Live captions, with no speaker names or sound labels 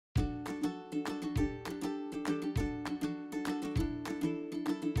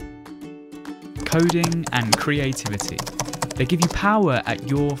coding and creativity. They give you power at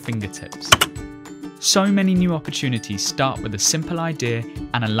your fingertips. So many new opportunities start with a simple idea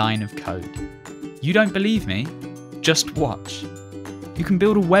and a line of code. You don't believe me? Just watch. You can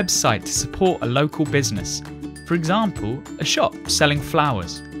build a website to support a local business. For example, a shop selling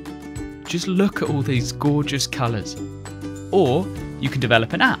flowers. Just look at all these gorgeous colours. Or you can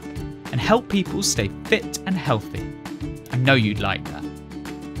develop an app and help people stay fit and healthy. I know you'd like that.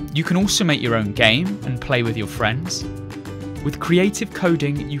 You can also make your own game and play with your friends. With creative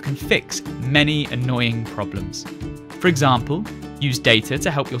coding, you can fix many annoying problems. For example, use data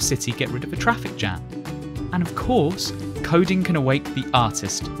to help your city get rid of a traffic jam. And of course, coding can awake the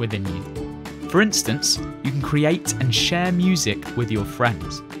artist within you. For instance, you can create and share music with your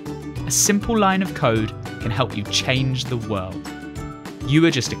friends. A simple line of code can help you change the world. You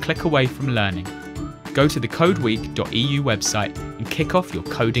are just a click away from learning. Go to the codeweek.eu website and kick off your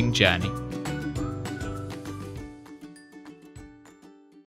coding journey.